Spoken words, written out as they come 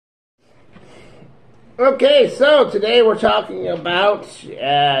Okay, so today we're talking about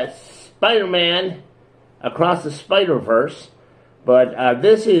Spider-Man Across the Spider-Verse, but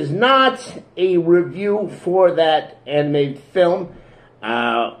this is not a review for that animated film.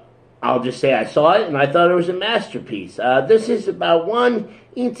 I'll just say I saw it and I thought it was a masterpiece. This is about one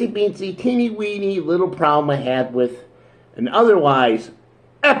itsy-bitsy, teeny-weeny little problem I had with an otherwise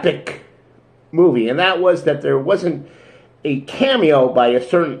epic movie, and that was that there wasn't a cameo by a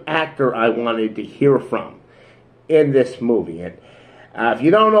certain actor I wanted to hear from in this movie. And if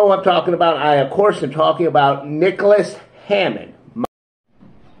you don't know what I'm talking about, I, of course, am talking about Nicholas Hammond,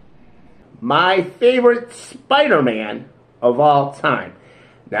 my favorite Spider-Man of all time.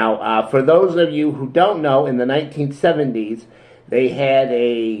 Now, for those of you who don't know, in the 1970s, they had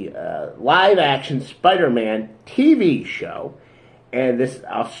a live-action Spider-Man TV show, and this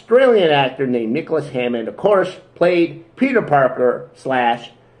Australian actor named Nicholas Hammond, of course, played Peter Parker /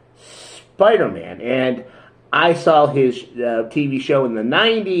 Spider-Man. And I saw his TV show in the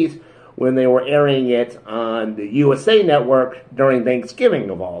 90s when they were airing it on the USA Network during Thanksgiving,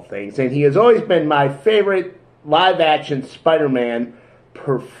 of all things. And he has always been my favorite live-action Spider-Man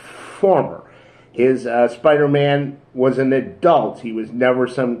performer. His Spider-Man was an adult. He was never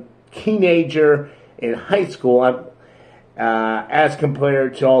some teenager in high school. As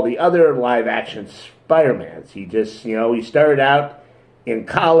compared to all the other live-action Spider-Mans. He just, he started out in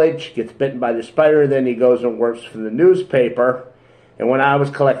college, gets bitten by the spider, then he goes and works for the newspaper. And when I was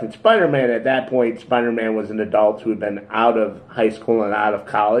collecting Spider-Man, at that point, Spider-Man was an adult who had been out of high school and out of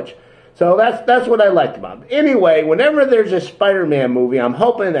college. So that's what I liked about him. Anyway, whenever there's a Spider-Man movie, I'm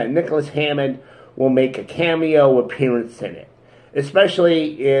hoping that Nicholas Hammond will make a cameo appearance in it.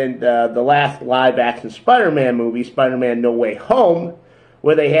 Especially in the last live-action Spider-Man movie, Spider-Man No Way Home,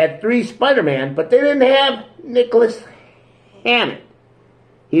 where they had 3 Spider-Man, but they didn't have Nicholas Hammond.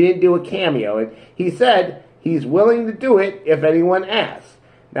 He didn't do a cameo, and he said he's willing to do it if anyone asks.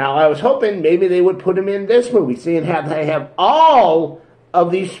 Now, I was hoping maybe they would put him in this movie, seeing how they have all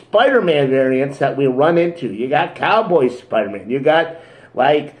of these Spider-Man variants that we run into. You got Cowboy Spider-Man, you got,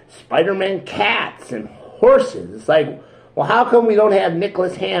 like, Spider-Man cats and horses. It's like, well, how come we don't have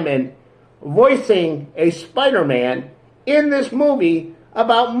Nicholas Hammond voicing a Spider-Man in this movie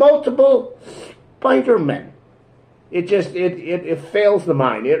about multiple Spider-Men? It fails the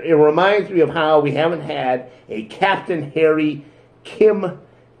mind. It reminds me of how we haven't had a Captain Harry Kim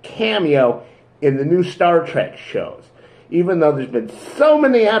cameo in the new Star Trek shows. Even though there's been so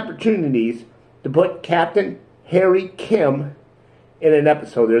many opportunities to put Captain Harry Kim in an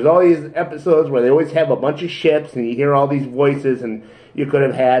episode. There's all these episodes where they always have a bunch of ships and you hear all these voices, and you could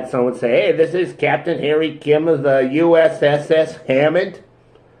have had someone say, hey, this is Captain Harry Kim of the USS Hammond.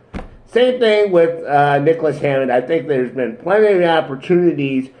 Same thing with Nicholas Hammond. I think there's been plenty of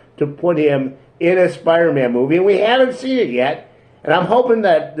opportunities to put him in a Spider-Man movie, and we haven't seen it yet. And I'm hoping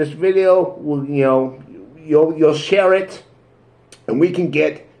that this video will, you'll share it, and we can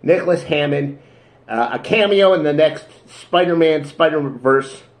get Nicholas Hammond a cameo in the next Spider-Man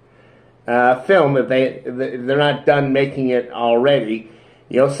Spider-Verse film if they're not done making it already.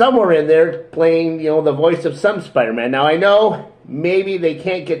 Somewhere in there playing, the voice of some Spider-Man. Now, I know maybe they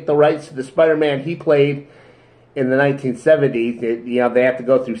can't get the rights to the Spider-Man he played in the 1970s. They have to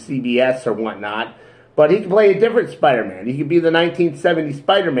go through CBS or whatnot. But he can play a different Spider-Man. He could be the 1970s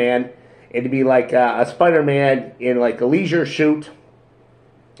Spider-Man. It'd be like a Spider-Man in like a leisure suit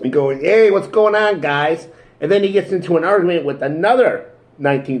and going, hey, what's going on, guys? And then he gets into an argument with another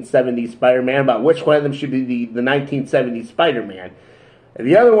 1970s Spider-Man about which one of them should be the 1970s Spider-Man. And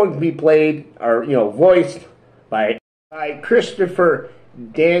the other one can be played, or, voiced by Christopher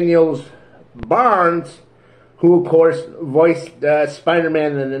Daniels Barnes, who, of course, voiced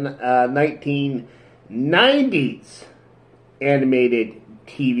Spider-Man in the 1990s animated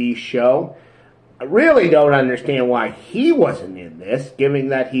TV show. I really don't understand why he wasn't in this, given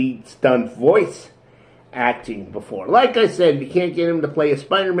that he's done voice acting before. Like I said, if you can't get him to play a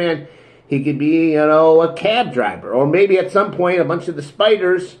Spider-Man, he could be, a cab driver. Or maybe at some point, a bunch of the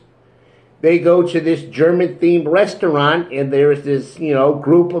spiders, they go to this German-themed restaurant, and there's this,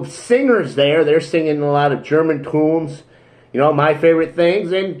 group of singers there. They're singing a lot of German tunes, my favorite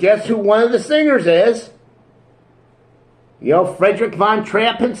things. And guess who one of the singers is? Frederick Von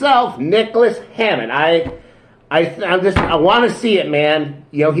Trapp himself, Nicholas Hammond. I want to see it, man.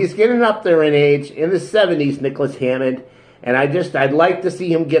 He's getting up there in age, in the 70s, Nicholas Hammond, and I'd like to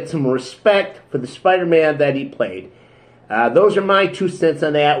see him get some respect for the Spider-Man that he played. Those are my 2 cents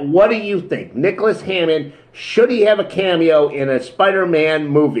on that. What do you think? Nicholas Hammond, should he have a cameo in a Spider-Man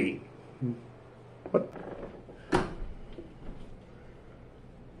movie? What?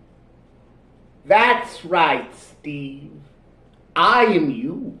 That's right, Steve. I am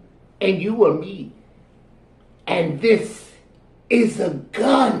you, and you are me. And this is a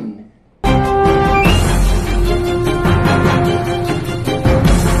gun.